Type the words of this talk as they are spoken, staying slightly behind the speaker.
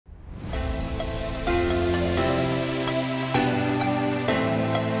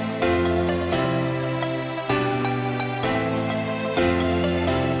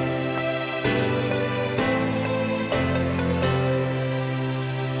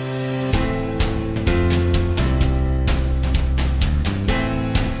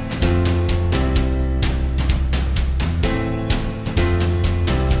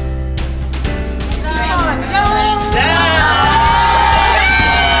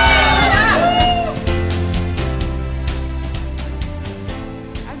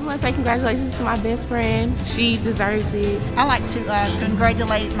congratulations to my best friend. She deserves it. I like to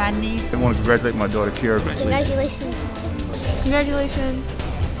congratulate my niece. I want to congratulate my daughter, Kira. Congratulations. Congratulations.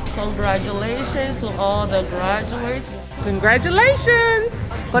 Congratulations to all the graduates. Congratulations.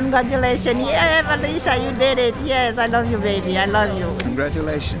 Congratulations. Yeah, Alicia, you did it. Yes, I love you, baby. I love you.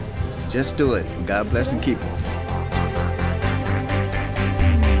 Congratulations. Just do it. God bless and keep you.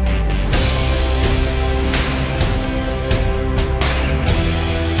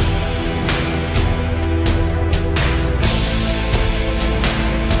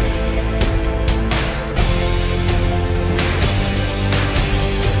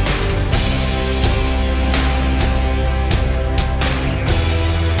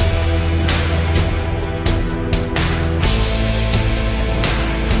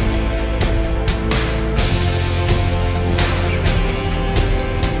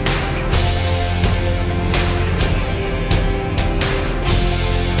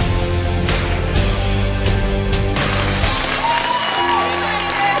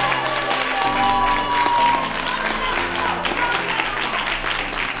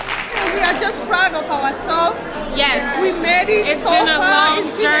 Just proud of ourselves. Yes. We made it. It's been a long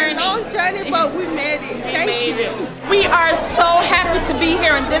journey. It's been a long journey, but we made it. Thank you. We are so happy to be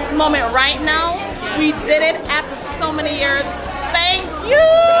here in this moment right now. We did it after so many years. Thank you!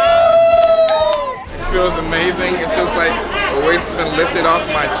 It feels amazing. It feels like a weight's been lifted off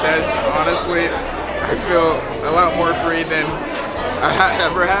my chest. Honestly, I feel a lot more free than I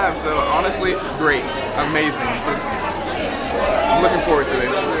ever have. So honestly, great, amazing. I'm looking forward to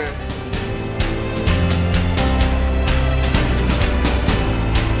this.